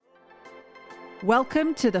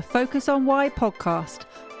Welcome to the Focus on Why podcast.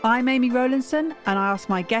 I'm Amy Rowlandson and I ask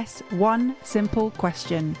my guests one simple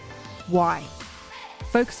question. Why?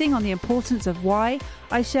 Focusing on the importance of why,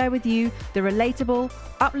 I share with you the relatable,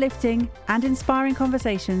 uplifting and inspiring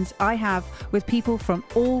conversations I have with people from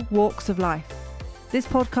all walks of life. This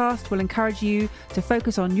podcast will encourage you to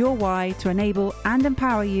focus on your why to enable and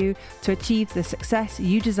empower you to achieve the success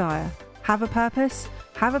you desire. Have a purpose,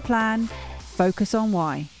 have a plan, focus on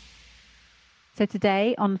why. So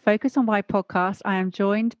today on Focus on Why podcast, I am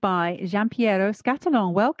joined by Giampiero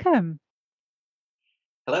Scatolone. Welcome.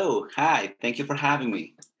 Hello. Hi. Thank you for having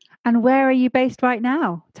me. And where are you based right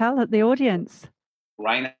now? Tell the audience.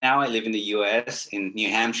 Right now, I live in the U.S. in New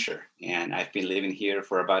Hampshire, and I've been living here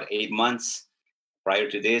for about 8 months. Prior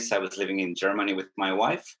to this, I was living in Germany with my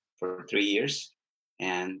wife for 3 years,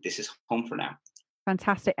 and this is home for now.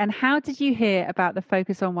 Fantastic. And how did you hear about the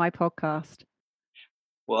Focus on Why podcast?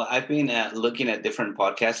 Well, I've been looking at different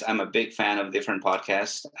podcasts. I'm a big fan of different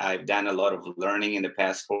podcasts. I've done a lot of learning in the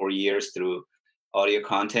past 4 years through audio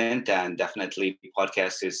content, and definitely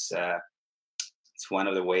podcast is it's one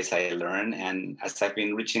of the ways I learn. And as I've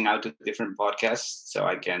been reaching out to different podcasts so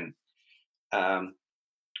I can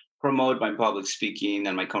promote my public speaking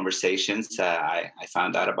and my conversations, I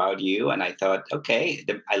found out about you, and I thought, okay,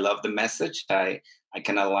 I love the message. I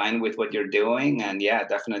can align with what you're doing. And yeah,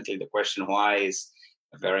 definitely the question why is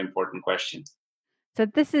a very important question. So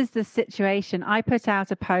this is the situation. I put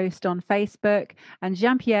out a post on Facebook and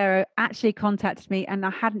Giampiero actually contacted me and I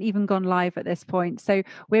hadn't even gone live at this point. So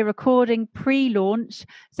we're recording pre-launch.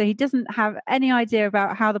 So he doesn't have any idea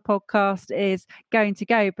about how the podcast is going to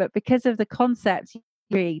go, but because of the concept, he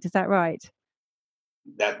agreed. Is that right?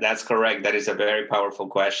 That's correct. That is a very powerful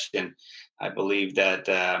question. I believe that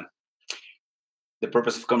the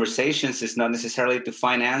purpose of conversations is not necessarily to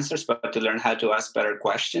find answers, but to learn how to ask better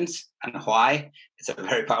questions. And why? It's a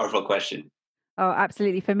very powerful question. Oh,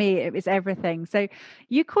 absolutely. For me, it was everything. So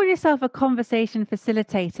you call yourself a conversation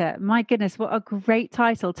facilitator. My goodness, what a great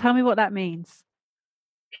title. Tell me what that means.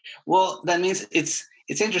 Well, that means it's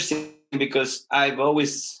interesting because I've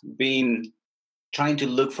always been trying to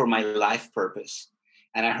look for my life purpose.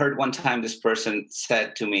 And I heard one time this person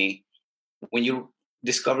said to me, when you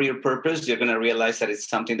discover your purpose, you're going to realize that it's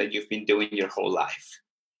something that you've been doing your whole life.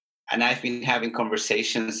 And I've been having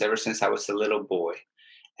conversations ever since I was a little boy.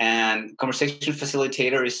 And conversation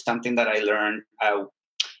facilitator is something that I learned after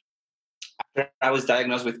I was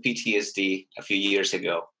diagnosed with PTSD a few years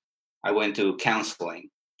ago. I went to counseling.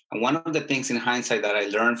 And one of the things in hindsight that I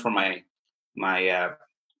learned from my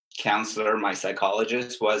counselor, my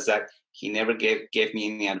psychologist, was that he never gave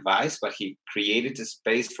me any advice, but he created a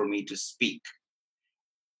space for me to speak.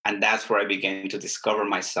 And that's where I began to discover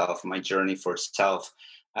myself. My journey for self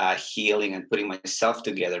healing and putting myself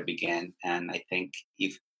together began. And I think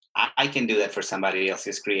if I can do that for somebody else,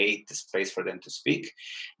 is create the space for them to speak,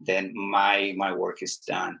 then my work is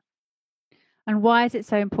done. And why is it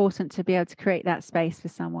so important to be able to create that space for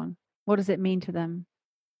someone? What does it mean to them?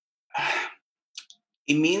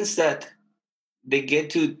 It means that they get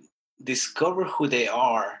to discover who they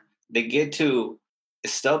are. They get to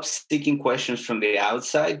stop seeking questions from the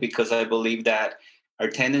outside, because I believe that our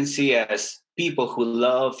tendency as people who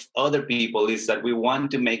love other people is that we want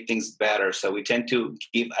to make things better. So we tend to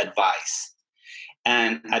give advice.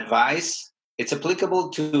 And advice, it's applicable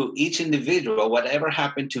to each individual. Whatever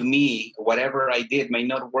happened to me, whatever I did may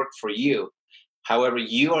not work for you. However,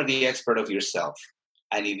 you are the expert of yourself.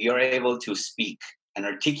 And if you're able to speak and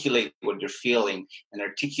articulate what you're feeling and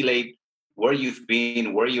articulate where you've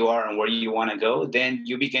been, where you are, and where you want to go, then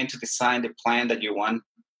you begin to design the plan that you want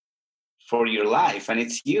for your life. And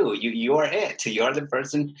it's you are it. You are the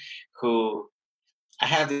person who, I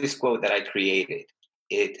have this quote that I created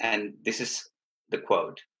it. And this is the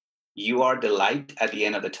quote: you are the light at the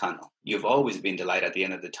end of the tunnel. You've always been the light at the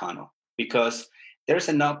end of the tunnel, because there's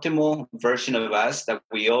an optimal version of us that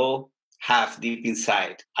we all have deep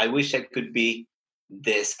inside. I wish I could be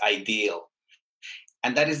this ideal.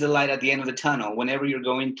 And that is the light at the end of the tunnel. Whenever you're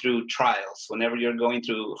going through trials, whenever you're going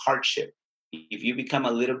through hardship, if you become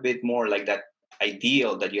a little bit more like that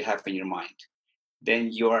ideal that you have in your mind,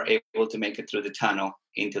 then you are able to make it through the tunnel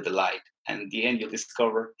into the light. And in the end, you'll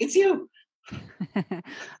discover it's you.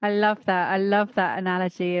 I love that. I love that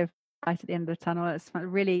analogy of light at the end of the tunnel. It's a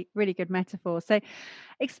really, really good metaphor. So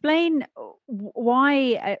explain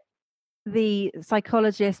why the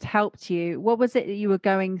psychologist helped you. What was it that you were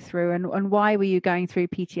going through, and why were you going through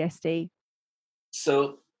PTSD?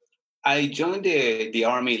 So I joined the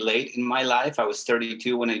Army late in my life. I was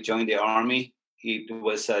 32 when I joined the Army. It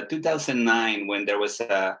was 2009 when there was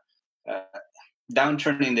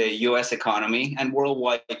downturn in the U.S. economy and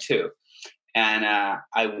worldwide too. And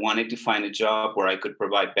I wanted to find a job where I could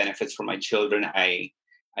provide benefits for my children. I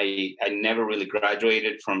never really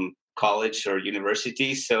graduated from college or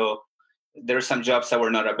university, so there are some jobs that were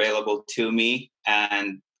not available to me.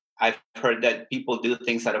 And I've heard that people do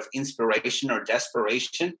things out of inspiration or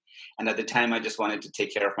desperation. And at the time, I just wanted to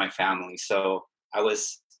take care of my family. So I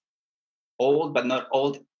was old, but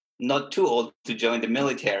not too old to join the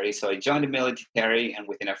military. So I joined the military, and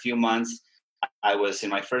within a few months, I was in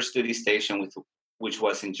my first duty station, which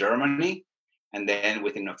was in Germany. And then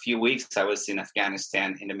within a few weeks, I was in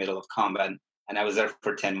Afghanistan in the middle of combat, and I was there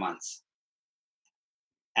for 10 months.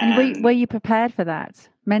 And were you prepared for that?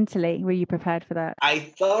 Mentally, were you prepared for that? I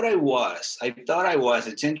thought I was.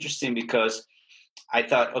 It's interesting because I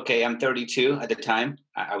thought, okay, I'm 32 at the time.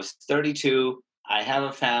 I was 32. I have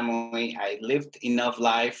a family. I lived enough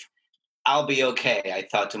life. I'll be okay, I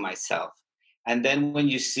thought to myself. And then when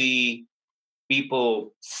you see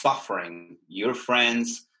people suffering, your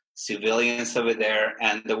friends, civilians over there,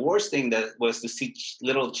 and the worst thing that was to see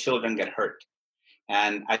little children get hurt.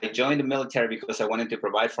 And I joined the military because I wanted to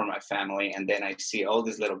provide for my family. And then I see all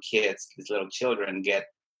these little kids, these little children get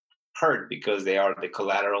hurt because they are the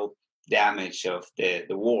collateral damage of the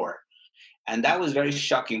war. And that was very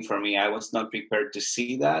shocking for me. I was not prepared to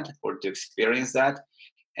see that or to experience that.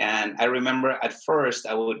 And I remember at first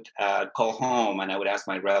I would call home and I would ask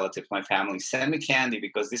my relatives, my family, send me candy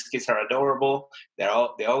because these kids are adorable. They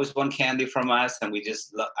always want candy from us, and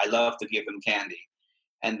I love to give them candy.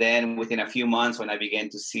 And then within a few months, when I began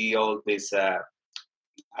to see all this, I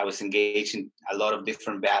was engaged in a lot of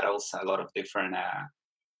different battles, a lot of different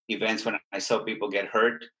events. When I saw people get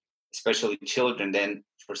hurt, especially children, then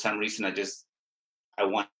for some reason I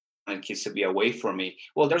wanted kids to be away from me.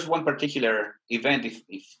 Well, there's one particular event,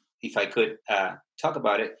 if I could talk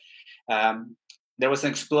about it. There was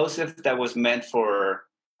an explosive that was meant for,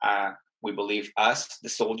 we believe, us, the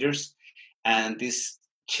soldiers, and these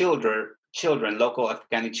children, local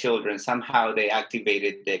Afghani children, somehow they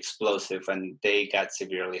activated the explosive and they got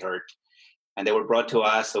severely hurt. And they were brought to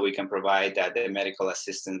us so we can provide the medical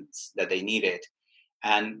assistance that they needed.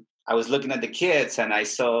 And I was looking at the kids and I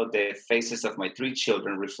saw the faces of my 3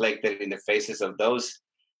 children reflected in the faces of those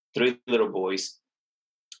 3 little boys.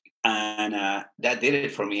 And that did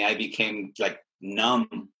it for me. I became like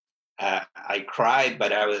numb. I cried,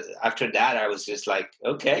 but after that, I was just like,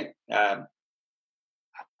 okay,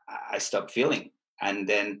 I stopped feeling. And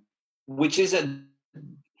then, which is a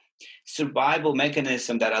survival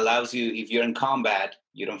mechanism that allows you, if you're in combat,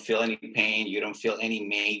 you don't feel any pain, you don't feel any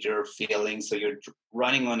major feelings. So you're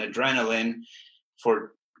running on adrenaline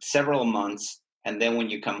for several months. And then when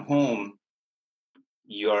you come home,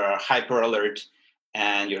 you're hyper alert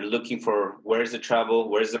and you're looking for where's the trouble,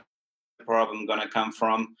 where's the problem going to come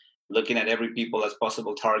from, looking at every people as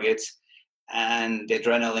possible targets. And the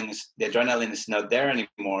adrenaline is not there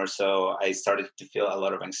anymore. So I started to feel a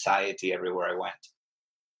lot of anxiety everywhere I went.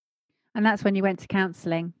 And that's when you went to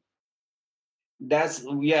counseling.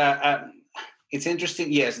 It's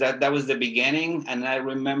interesting. Yes, that was the beginning. And I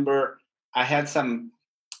remember I had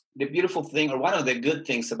the beautiful thing, or one of the good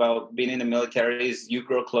things about being in the military is you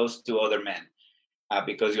grow close to other men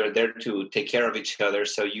because you're there to take care of each other.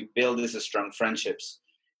 So you build these strong friendships.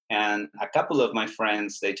 And a couple of my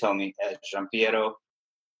friends, they told me, Gianpiero,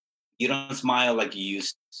 you don't smile like you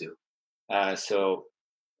used to. So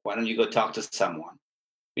why don't you go talk to someone?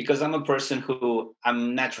 Because I'm a person who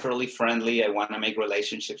I'm naturally friendly. I want to make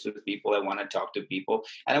relationships with people. I want to talk to people.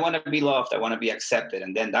 And I want to be loved. I want to be accepted.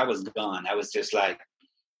 And then that was gone. I was just like,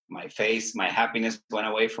 my happiness went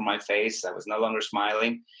away from my face. I was no longer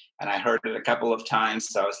smiling. And I heard it a couple of times.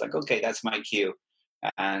 So I was like, okay, that's my cue.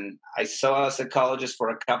 And I saw a psychologist for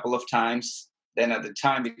a couple of times. Then at the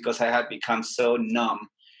time, because I had become so numb,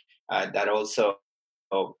 that also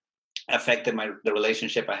affected the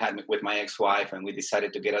relationship I had with my ex-wife, and we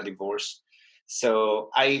decided to get a divorce. So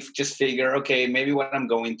I just figured, okay, maybe what I'm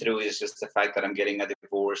going through is just the fact that I'm getting a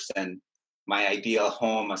divorce, and my ideal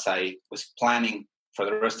home, as I was planning for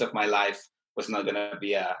the rest of my life, was not going to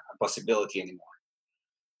be a possibility anymore.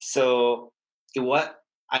 So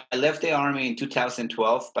I left the Army in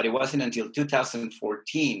 2012, but it wasn't until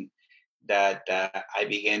 2014 that I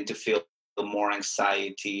began to feel more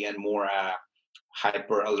anxiety and more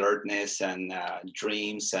hyper alertness and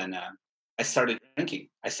dreams. And I started drinking.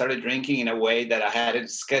 I started drinking in a way that I had it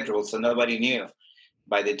scheduled, so nobody knew.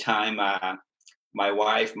 By the time my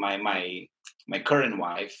wife, my current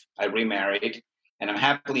wife, I remarried, and I'm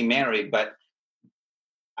happily married, but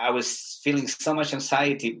I was feeling so much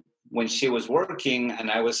anxiety when she was working, and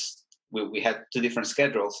we had 2 different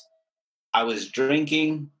schedules. I was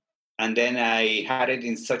drinking, and then I had it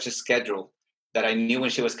in such a schedule that I knew when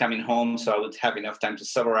she was coming home, so I would have enough time to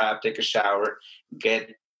sober up, take a shower,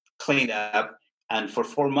 get cleaned up. And for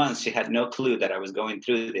 4 months, she had no clue that I was going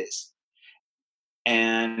through this.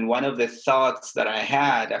 And one of the thoughts that I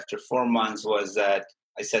had after 4 months was that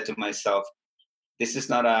I said to myself, this is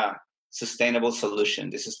not a sustainable solution.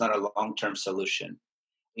 This is not a long-term solution.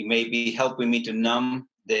 It may be helping me to numb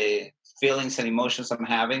the feelings and emotions I'm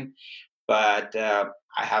having, but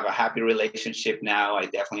I have a happy relationship now. I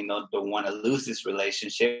definitely don't want to lose this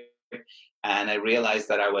relationship. And I realized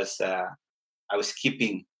that I was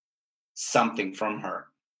keeping something from her,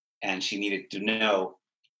 and she needed to know.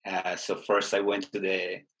 So first, I went to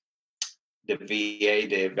the VA,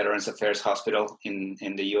 the Veterans Affairs Hospital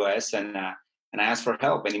in the U.S., and I asked for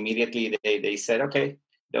help. And immediately they said, "Okay,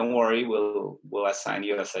 don't worry, we'll assign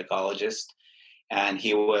you a psychologist." And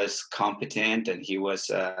he was competent, and he was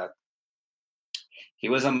a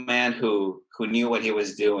man who knew what he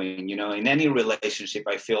was doing. You know, in any relationship,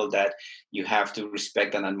 I feel that you have to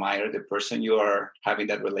respect and admire the person you are having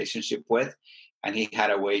that relationship with. And he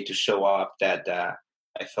had a way to show up that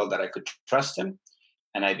I felt that I could trust him,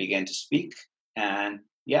 and I began to speak. And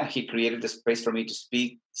yeah, he created the space for me to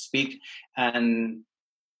speak, and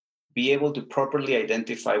be able to properly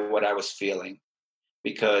identify what I was feeling,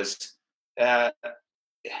 because uh,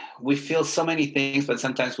 we feel so many things, but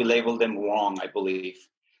sometimes we label them wrong, I believe.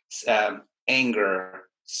 Anger,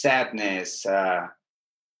 sadness,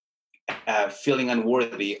 feeling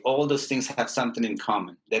unworthy, all those things have something in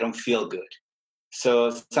common. They don't feel good.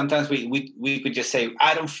 So sometimes we could just say,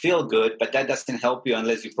 I don't feel good, but that doesn't help you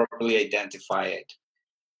unless you properly identify it.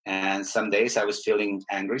 And some days I was feeling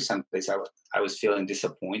angry, some days I was feeling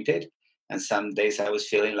disappointed, and some days I was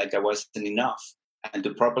feeling like I wasn't enough. And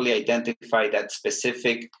to properly identify that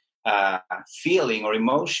specific feeling or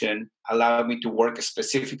emotion allowed me to work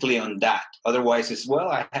specifically on that. Otherwise, it's, well,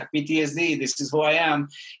 I have PTSD, this is who I am.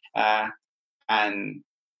 And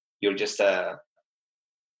you're just,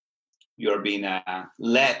 you're being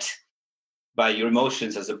led by your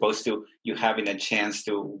emotions, as opposed to you having a chance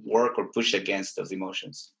to work or push against those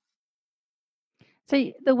emotions.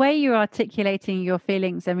 So the way you're articulating your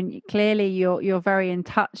feelings, I mean, clearly you're very in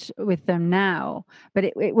touch with them now,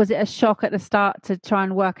 but was it a shock at the start to try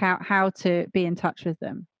and work out how to be in touch with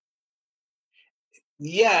them?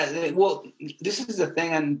 Yeah, well, this is the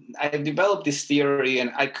thing, and I developed this theory,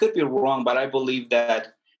 and I could be wrong, but I believe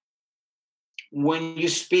that when you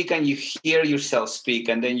speak and you hear yourself speak,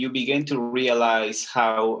 and then you begin to realize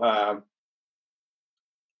how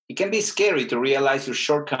it can be scary to realize your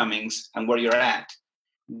shortcomings and where you're at,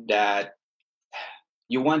 that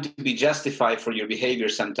you want to be justified for your behavior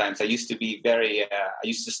sometimes. I used to be I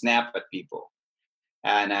used to snap at people,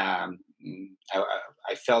 and I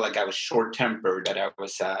felt like I was short-tempered, that I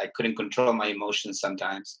couldn't control my emotions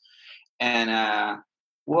sometimes. And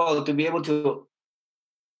well, to be able to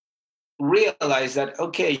realize that,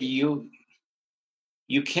 okay, you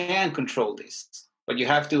can control this, but you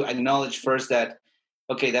have to acknowledge first that,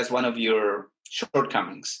 okay, that's one of your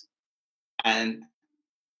shortcomings. And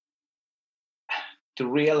to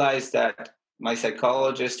realize that my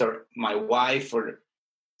psychologist or my wife or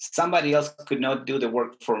somebody else could not do the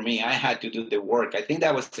work for me, I had to do the work. I think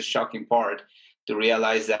that was the shocking part, to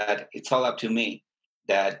realize that it's all up to me.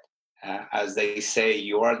 That, as they say,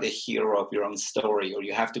 you are the hero of your own story, or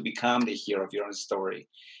you have to become the hero of your own story,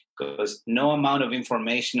 because no amount of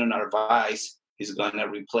information or advice is going to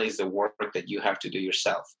replace the work that you have to do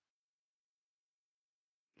yourself.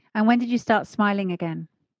 And when did you start smiling again?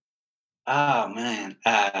 Oh man,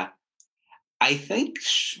 I think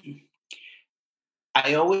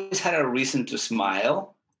I always had a reason to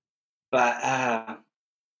smile, but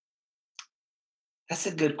that's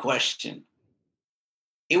a good question.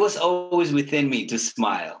 It was always within me to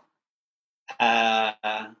smile. I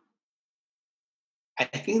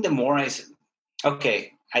think the more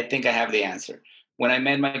okay, I think I have the answer. When I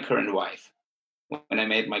met my current wife,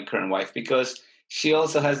 because she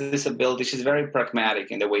also has this ability, she's very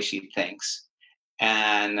pragmatic in the way she thinks.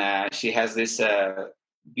 And she has this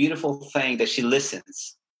beautiful thing that she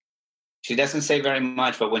listens. She doesn't say very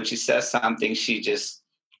much, but when she says something, she just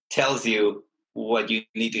tells you what you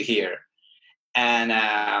need to hear.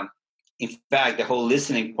 And in fact, the whole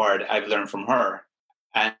listening part I've learned from her,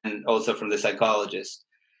 and also from the psychologist.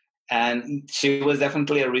 And she was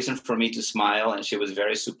definitely a reason for me to smile. And she was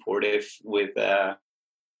very supportive with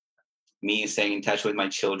me staying in touch with my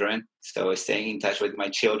children. So staying in touch with my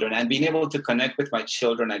children and being able to connect with my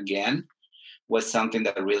children again was something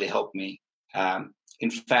that really helped me.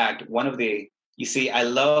 In fact, you see, I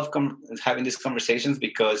love having these conversations,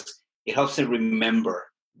 because it helps me remember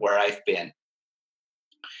where I've been.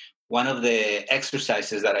 One of the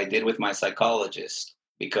exercises that I did with my psychologist,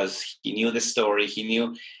 because he knew the story, he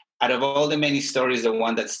knew out of all the many stories, the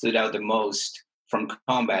one that stood out the most from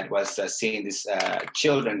combat was seeing these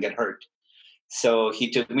children get hurt. So he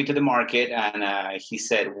took me to the market and he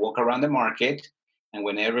said, walk around the market. And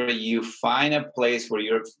whenever you find a place where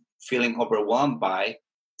you're feeling overwhelmed by,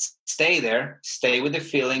 stay there, stay with the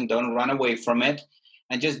feeling, don't run away from it,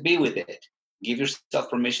 and just be with it. Give yourself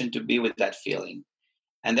permission to be with that feeling.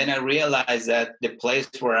 And then I realized that the place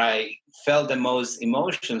where I felt the most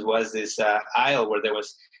emotions was this aisle where there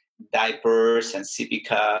was diapers and sippy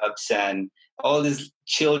cups and all this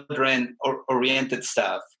children oriented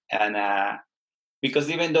stuff. And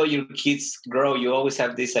because even though your kids grow, you always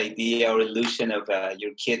have this idea or illusion of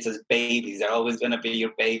your kids as babies. They're always going to be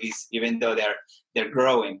your babies, even though they're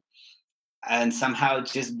growing. And somehow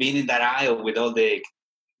just being in that aisle with all the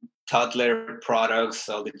toddler products,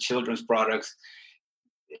 all the children's products,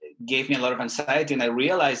 gave me a lot of anxiety. And I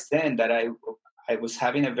realized then that I was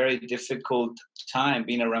having a very difficult time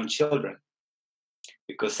being around children,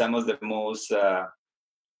 because some of the most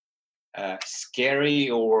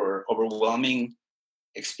scary or overwhelming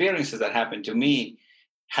experiences that happened to me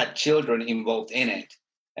had children involved in it.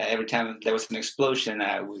 Every time there was an explosion,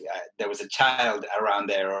 there was a child around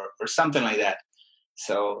there or something like that.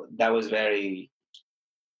 So that was very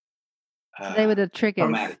so they were the triggers.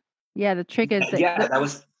 traumatic. Yeah, the triggers. That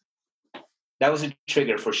was a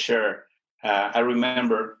trigger for sure. I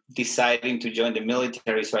remember deciding to join the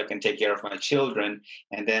military so I can take care of my children,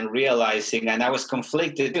 and then realizing, and I was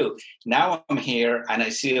conflicted too. Now I'm here and I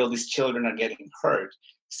see all these children are getting hurt.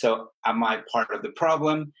 So am I part of the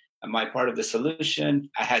problem? Am I part of the solution?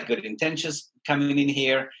 I had good intentions coming in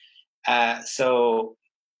here. So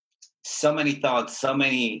many thoughts, so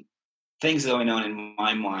many things going on in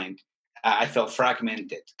my mind. I felt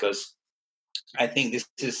fragmented, because I think this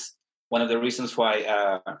is one of the reasons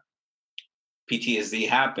why PTSD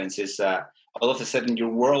happens, is all of a sudden your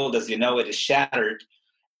world as you know it is shattered,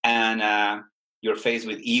 and you're faced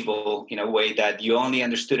with evil in a way that you only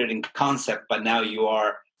understood it in concept, but now you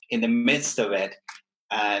are in the midst of it,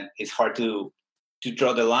 and it's hard to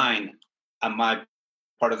draw the line. Am I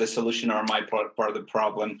part of the solution, or am I part of the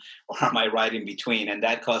problem, or am I right in between? And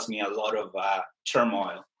that caused me a lot of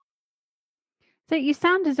turmoil. So you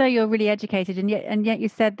sound as though you're really educated, and yet you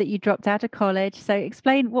said that you dropped out of college. So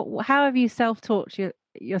explain how have you self-taught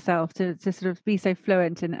yourself to sort of be so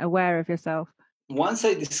fluent and aware of yourself? Once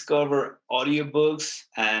I discovered audiobooks,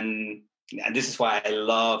 and this is why I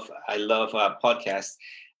love podcasts,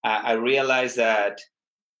 I realized that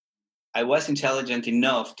I was intelligent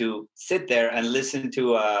enough to sit there and listen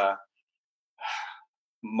to a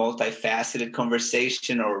multifaceted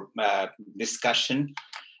conversation or discussion.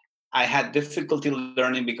 I had difficulty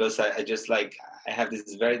learning because I have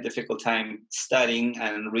this very difficult time studying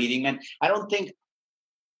and reading. And I don't think,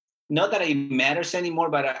 not that it matters anymore,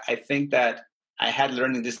 but I think that I had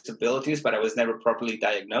learning disabilities, but I was never properly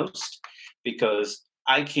diagnosed, because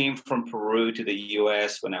I came from Peru to the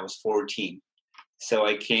US when I was 14. So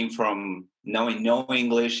I came from knowing no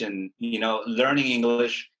English and, learning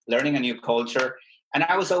English, learning a new culture. And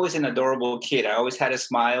I was always an adorable kid. I always had a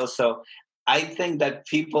smile. So I think that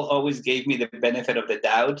people always gave me the benefit of the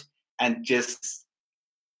doubt, and just,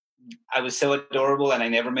 I was so adorable and I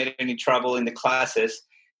never made any trouble in the classes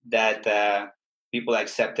that people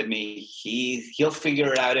accepted me. He'll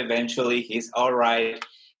figure it out eventually. He's all right.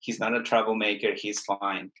 He's not a troublemaker. He's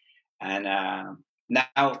fine. And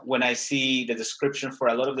now when I see the description for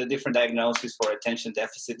a lot of the different diagnoses for attention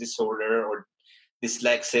deficit disorder or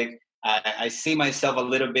dyslexic, I see myself a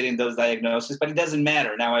little bit in those diagnoses, but it doesn't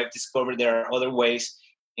matter. Now I've discovered there are other ways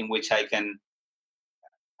in which I can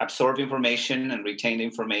absorb information and retain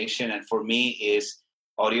information. And for me is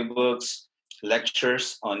audiobooks,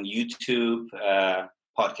 lectures on YouTube,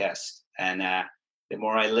 podcasts. And the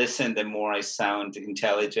more I listen, the more I sound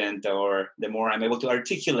intelligent, or the more I'm able to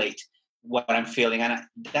articulate what I'm feeling. And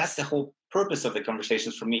that's the whole purpose of the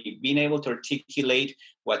conversations for me, being able to articulate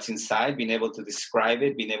what's inside, being able to describe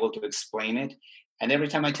it, being able to explain it. And every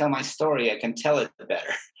time I tell my story, I can tell it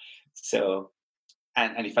better. So,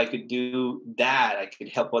 and if I could do that, I could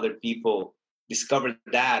help other people discover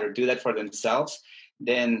that or do that for themselves,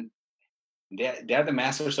 then they're the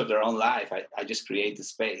masters of their own life. I just create the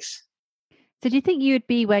space. So do you think you would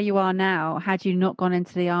be where you are now had you not gone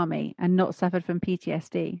into the army and not suffered from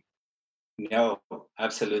PTSD? No,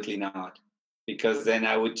 absolutely not. Because then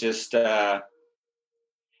I would just, I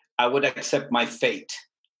would accept my fate.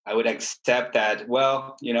 I would accept that,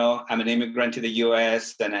 well, I'm an immigrant to the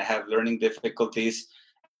US and I have learning difficulties.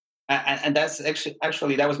 And that's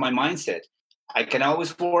actually that was my mindset. I can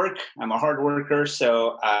always work. I'm a hard worker,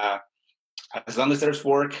 so as long as there's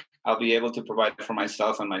work, I'll be able to provide for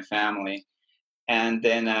myself and my family. And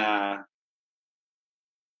then,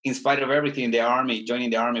 in spite of everything, joining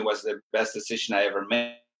the army was the best decision I ever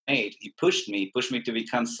made. He pushed me to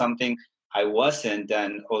become something I wasn't,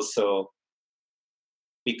 and also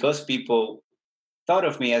because people thought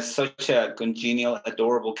of me as such a congenial,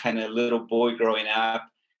 adorable kind of little boy growing up.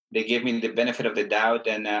 They gave me the benefit of the doubt,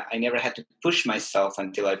 and I never had to push myself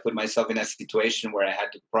until I put myself in a situation where I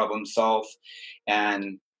had to problem solve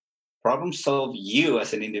and problem solve you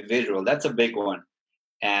as an individual. That's a big one.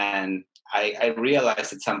 And I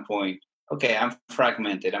realized at some point, okay, I'm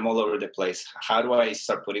fragmented. I'm all over the place. How do I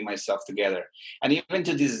start putting myself together? And even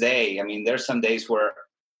to this day, I mean, there's some days where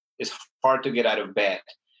it's hard to get out of bed.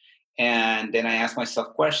 And then I ask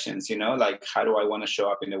myself questions, like, how do I want to show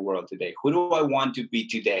up in the world today? Who do I want to be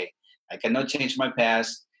today? I cannot change my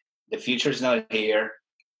past. The future is not here,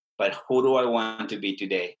 but who do I want to be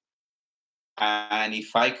today? And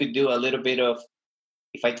if I could do a little bit of,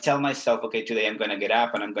 if I tell myself, okay, today I'm going to get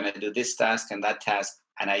up and I'm going to do this task and that task,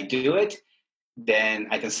 and I do it, then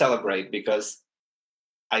I can celebrate because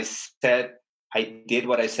I did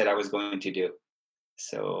what I said I was going to do.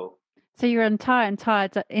 So your entire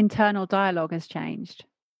internal dialogue has changed.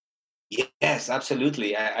 yes,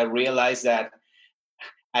 absolutely. I realized that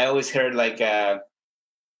I always heard like,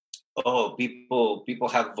 oh, people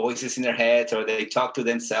have voices in their heads or they talk to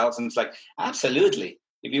themselves, and it's like, absolutely.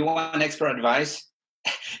 If you want expert advice,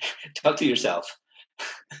 talk to yourself.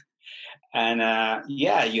 And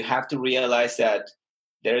yeah, you have to realize that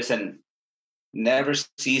there's a never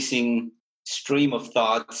ceasing stream of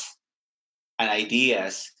thoughts and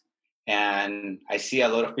ideas. And I see a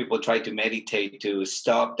lot of people try to meditate to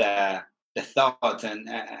stop the thoughts and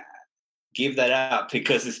give that up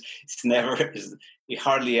because it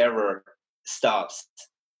hardly ever stops.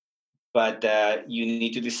 But you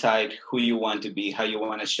need to decide who you want to be, how you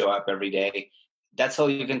want to show up every day. That's all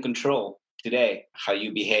you can control today, how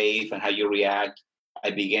you behave and how you react.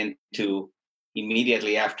 I began to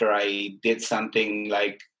immediately after I did something,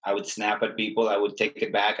 like I would snap at people, I would take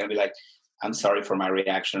it back and be like, I'm sorry for my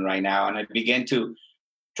reaction right now. And I began to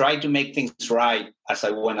try to make things right as I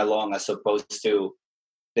went along, as opposed to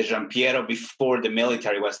the Jean Piero before the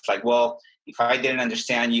military was like, well, if I didn't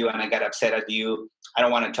understand you and I got upset at you, I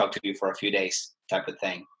don't want to talk to you for a few days type of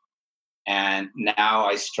thing. And now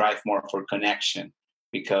I strive more for connection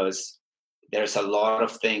because there's a lot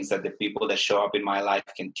of things that the people that show up in my life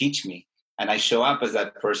can teach me. And I show up as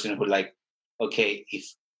that person who like, okay,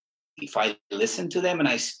 if I listen to them and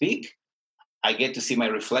I speak, I get to see my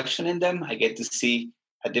reflection in them. I get to see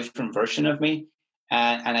a different version of me.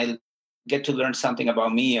 And I get to learn something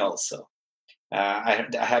about me also. I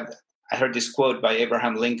heard this quote by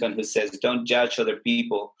Abraham Lincoln who says, don't judge other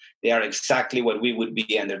people. They are exactly what we would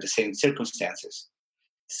be under the same circumstances.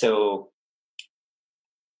 So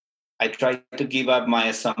I try to give up my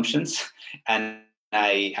assumptions and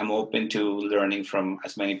I am open to learning from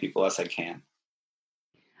as many people as I can.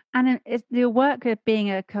 And it's your work of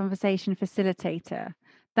being a conversation facilitator,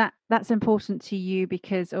 that's important to you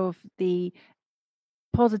because of the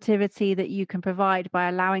positivity that you can provide by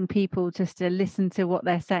allowing people just to listen to what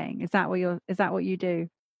they're saying. Is that what you do?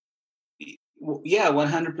 Yeah,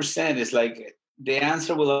 100%. It's like the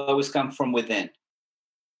answer will always come from within.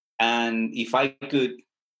 And if I could,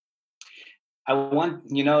 I want,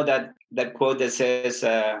 that quote that says,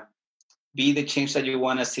 be the change that you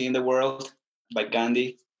want to see in the world, by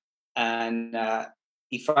Gandhi. And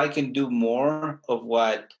if I can do more of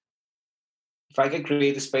if I can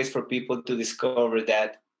create a space for people to discover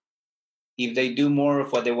that if they do more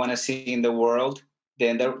of what they want to see in the world,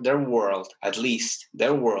 then their world, at least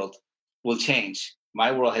their world, will change. My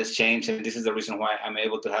world has changed, and this is the reason why I'm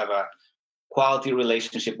able to have a quality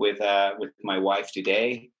relationship with my wife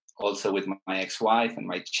today, also with my ex-wife and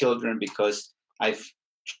my children, because I've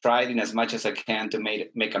tried in as much as I can to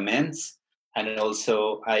make amends. And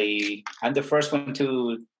also I'm the first one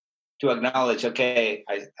to acknowledge, okay,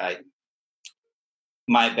 I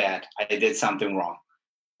my bad, I did something wrong.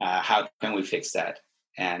 How can we fix that?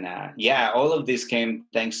 And yeah, all of this came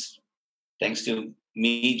thanks to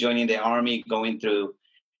me joining the army, going through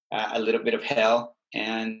a little bit of hell.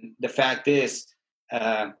 And the fact is,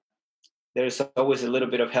 there's always a little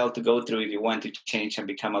bit of hell to go through if you want to change and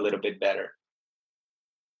become a little bit better.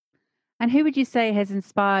 And who would you say has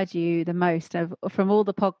inspired you the most from all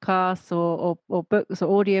the podcasts or books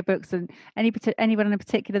or audiobooks, and anyone in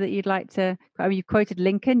particular that you'd like to? I mean, you've quoted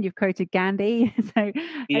Lincoln, you've quoted Gandhi, so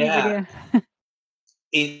Yeah. anybody?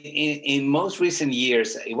 in most recent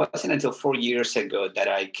years, it wasn't until 4 years ago that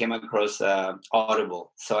I came across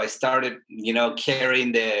Audible. So I started,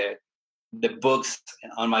 carrying the books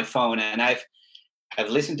on my phone, and I've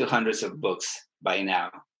listened to hundreds of books by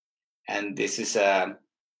now. And this is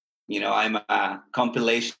I'm a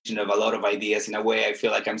compilation of a lot of ideas. In a way, I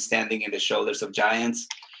feel like I'm standing in the shoulders of giants,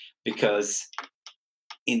 because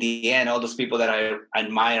in the end, all those people that I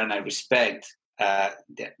admire and I respect,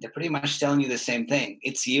 they're pretty much telling you the same thing.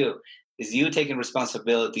 It's you taking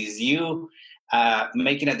responsibility, it's you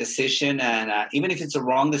making a decision, and even if it's a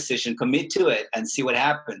wrong decision, commit to it and see what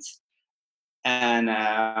happens. And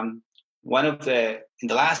in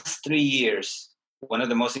the last 3 years, one of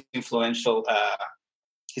the most influential,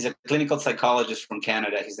 he's a clinical psychologist from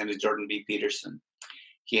Canada. His name is Jordan B. Peterson.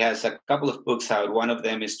 He has a couple of books out. One of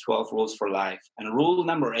them is 12 Rules for Life. And rule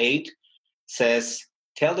number 8 says,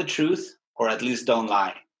 tell the truth, or at least don't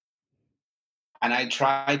lie. And I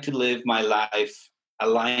try to live my life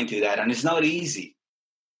aligned to that. And it's not easy,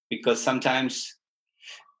 because sometimes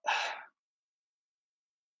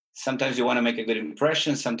you want to make a good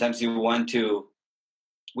impression. Sometimes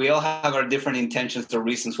we all have our different intentions or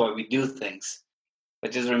reasons why we do things.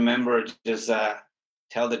 But just remember,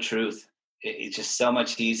 tell the truth. It's just so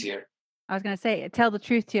much easier. I was going to say, tell the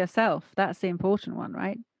truth to yourself. That's the important one,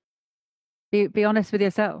 right? Be honest with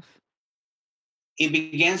yourself. It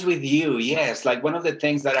begins with you, yes. Like, one of the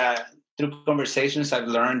things that through conversations I've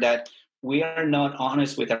learned, that we are not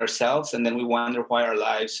honest with ourselves, and then we wonder why our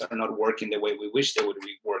lives are not working the way we wish they would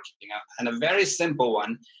be working. And a very simple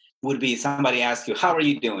one would be, somebody asks you, how are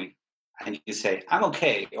you doing? And you say, I'm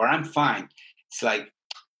okay, or I'm fine. It's like,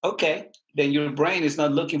 okay, then your brain is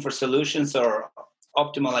not looking for solutions or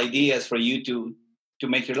optimal ideas for you to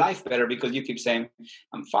make your life better, because you keep saying,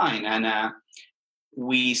 I'm fine. And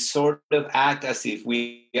we sort of act as if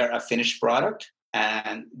we are a finished product.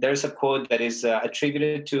 And there's a quote that is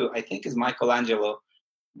attributed to, I think, is Michelangelo.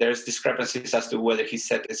 There's discrepancies as to whether he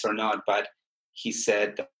said this or not, but he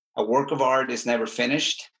said, a work of art is never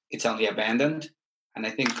finished, it's only abandoned. And I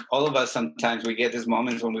think all of us, sometimes we get these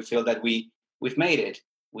moments when we feel that we've made it.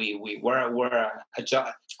 We're a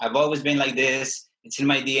job. I've always been like this. It's in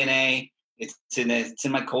my DNA. It's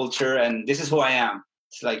in my culture, and this is who I am.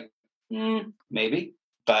 It's like, maybe,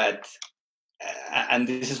 but and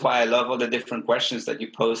this is why I love all the different questions that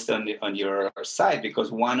you post on your site,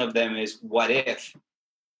 because one of them is, what if?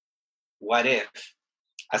 What if?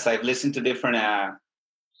 As I've listened to different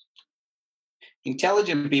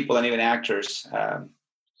intelligent people and even actors, I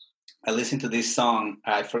listened to this song.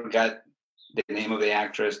 I forgot the name of the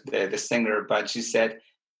actress, the singer, but she said,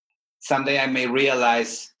 someday I may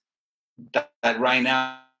realize that right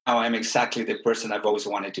now I'm exactly the person I've always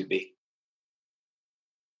wanted to be.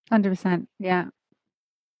 100%. Yeah.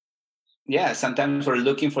 Yeah. Sometimes we're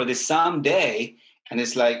looking for this someday, and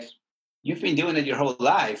it's like, you've been doing it your whole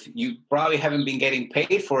life. You probably haven't been getting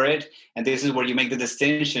paid for it. And this is where you make the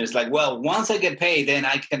distinction. It's like, well, once I get paid, then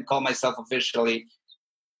I can call myself officially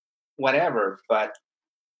whatever. But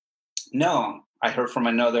no, I heard from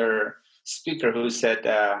another speaker who said,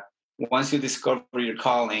 once you discover your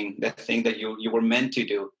calling, the thing that you were meant to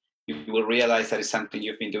do, you will realize that it's something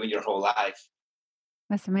you've been doing your whole life.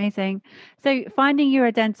 That's amazing. So, finding your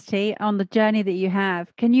identity on the journey that you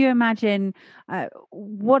have, can you imagine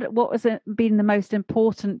what was been the most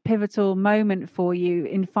important pivotal moment for you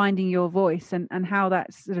in finding your voice, and how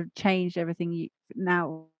that's sort of changed everything you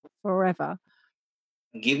now forever?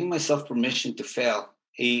 Giving myself permission to fail.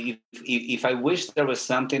 If I wish there was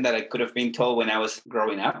something that I could have been told when I was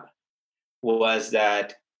growing up, was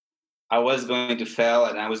that I was going to fail,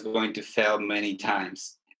 and I was going to fail many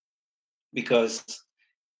times, because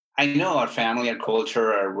I know our family, our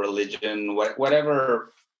culture, our religion,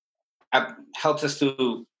 whatever helps us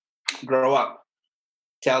to grow up,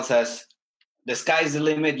 tells us the sky's the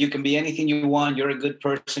limit. You can be anything you want. You're a good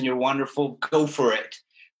person. You're wonderful. Go for it.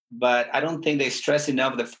 But I don't think they stress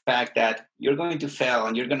enough the fact that you're going to fail,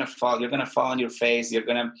 and you're going to fall. You're going to fall on your face. You're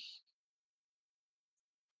going to,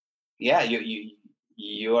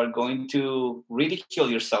 you are going to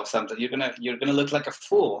ridicule yourself sometimes. You're gonna look like a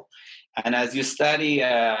fool. And as you study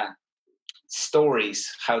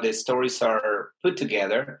stories, how the stories are put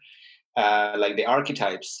together, like the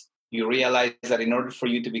archetypes, you realize that in order for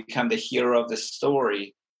you to become the hero of the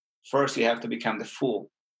story, first you have to become the fool.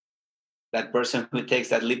 That person who takes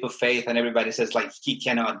that leap of faith, and everybody says, like, he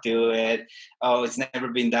cannot do it. Oh, it's never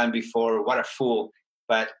been done before. What a fool.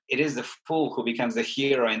 But it is the fool who becomes the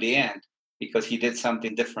hero in the end, because he did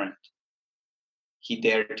something different. He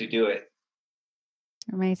dared to do it.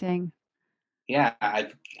 Amazing. Yeah,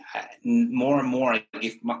 more and more I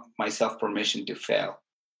give myself permission to fail.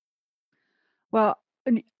 Well,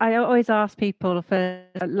 I always ask people for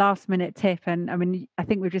a last minute tip. And I mean, I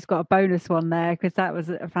think we've just got a bonus one there because that was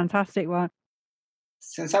a fantastic one.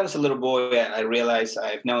 Since I was a little boy, I realized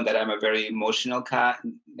I've known that I'm a very emotional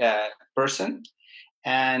person,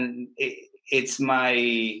 and it's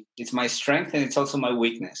my strength and it's also my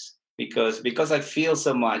weakness because I feel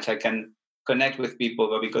so much I can connect with people,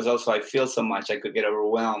 but because also I feel so much I could get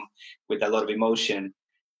overwhelmed with a lot of emotion,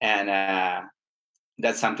 and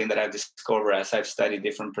that's something that I've discovered as I've studied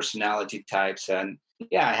different personality types. And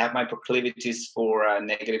yeah, I have my proclivities for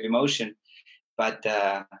negative emotion, but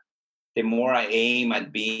the more I aim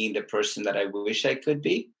at being the person that I wish I could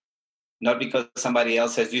be, not because somebody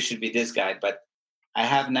else says you should be this guy, but I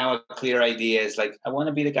have now a clear idea. It's like I want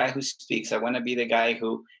to be the guy who speaks. I want to be the guy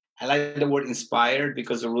who, I like the word inspired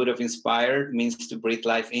because the root of inspired means to breathe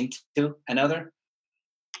life into another.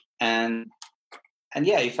 And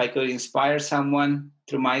yeah, if I could inspire someone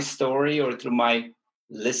through my story or through my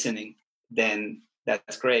listening, then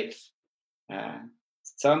that's great. Uh,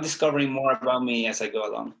 so I'm discovering more about me as I go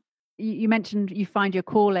along. You mentioned you find your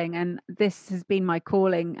calling, and this has been my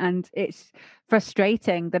calling, and it's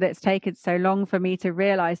frustrating that it's taken so long for me to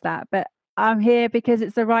realize that, but I'm here because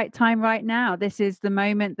it's the right time right now. This is the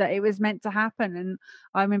moment that it was meant to happen, and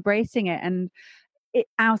I'm embracing it. And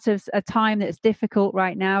out of a time that's difficult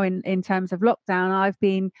right now in terms of lockdown, I've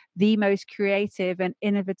been the most creative and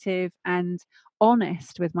innovative and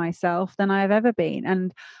honest with myself than I've ever been,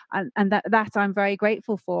 and that I'm very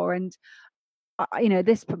grateful for. And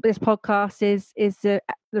this podcast is the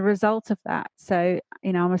result of that. So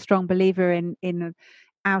I'm a strong believer in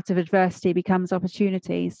out of adversity becomes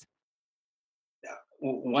opportunities.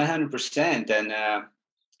 100%. And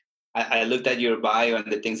I looked at your bio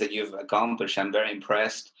and the things that you've accomplished. I'm very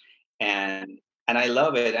impressed, and I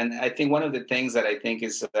love it. And I think one of the things that I think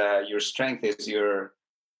is your strength is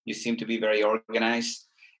you seem to be very organized.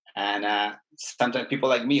 And sometimes people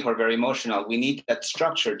like me who are very emotional, we need that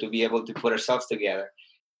structure to be able to put ourselves together.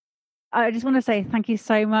 I just want to say thank you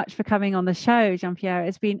so much for coming on the show, Jean-Pierre.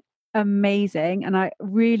 It's been amazing, and I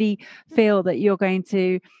really feel that you're going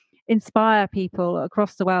to inspire people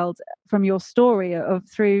across the world from your story of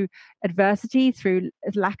through adversity, through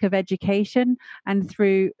lack of education, and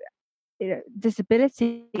through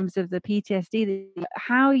disability of the PTSD,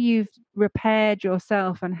 how you've repaired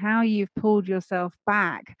yourself and how you've pulled yourself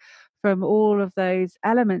back from all of those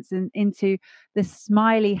elements and into the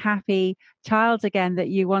smiley, happy child again that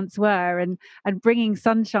you once were, and bringing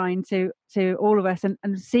sunshine to all of us,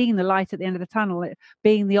 and seeing the light at the end of the tunnel,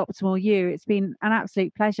 being the optimal you. It's been an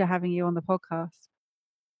absolute pleasure having you on the podcast.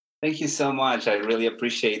 Thank you so much. I really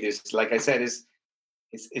appreciate this. Like I said,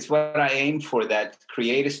 it's what I aim for, that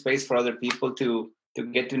create a space for other people to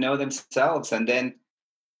get to know themselves. And then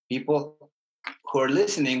people who are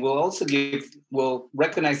listening will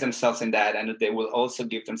recognize themselves in that, and they will also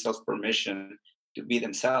give themselves permission to be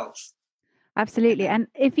themselves. Absolutely. And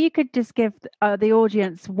if you could just give the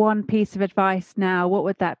audience one piece of advice now, what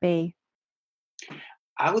would that be?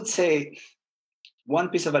 I would say one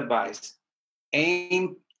piece of advice: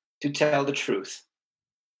 aim to tell the truth.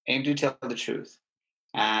 Aim to tell the truth.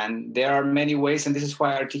 And there are many ways, and this is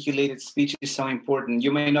why articulated speech is so important.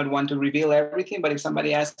 You may not want to reveal everything, but if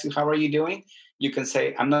somebody asks you, how are you doing? You can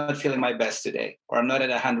say, I'm not feeling my best today, or I'm not at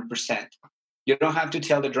 100%. You don't have to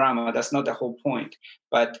tell the drama. That's not the whole point.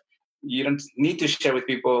 But you don't need to share with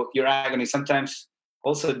people your agony. Sometimes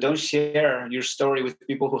also don't share your story with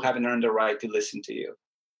people who haven't earned the right to listen to you,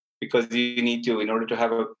 because you need to, in order to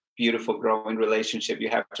have a beautiful, growing relationship, you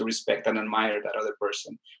have to respect and admire that other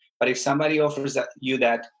person. But if somebody offers you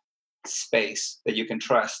that space that you can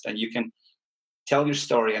trust, and you can tell your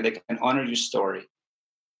story and they can honor your story,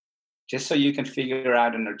 just so you can figure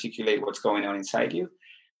out and articulate what's going on inside you,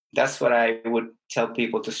 that's what I would tell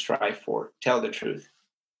people to strive for. Tell the truth.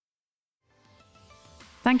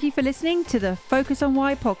 Thank you for listening to the Focus on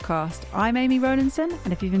Why podcast. I'm Amy Rowlandson,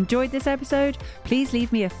 and if you've enjoyed this episode, please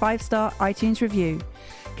leave me a 5-star iTunes review.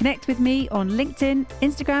 Connect with me on LinkedIn,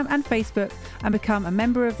 Instagram, and Facebook, and become a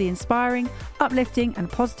member of the inspiring, uplifting, and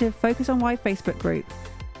positive Focus on Why Facebook group.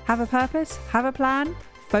 Have a purpose, have a plan,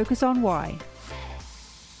 focus on why.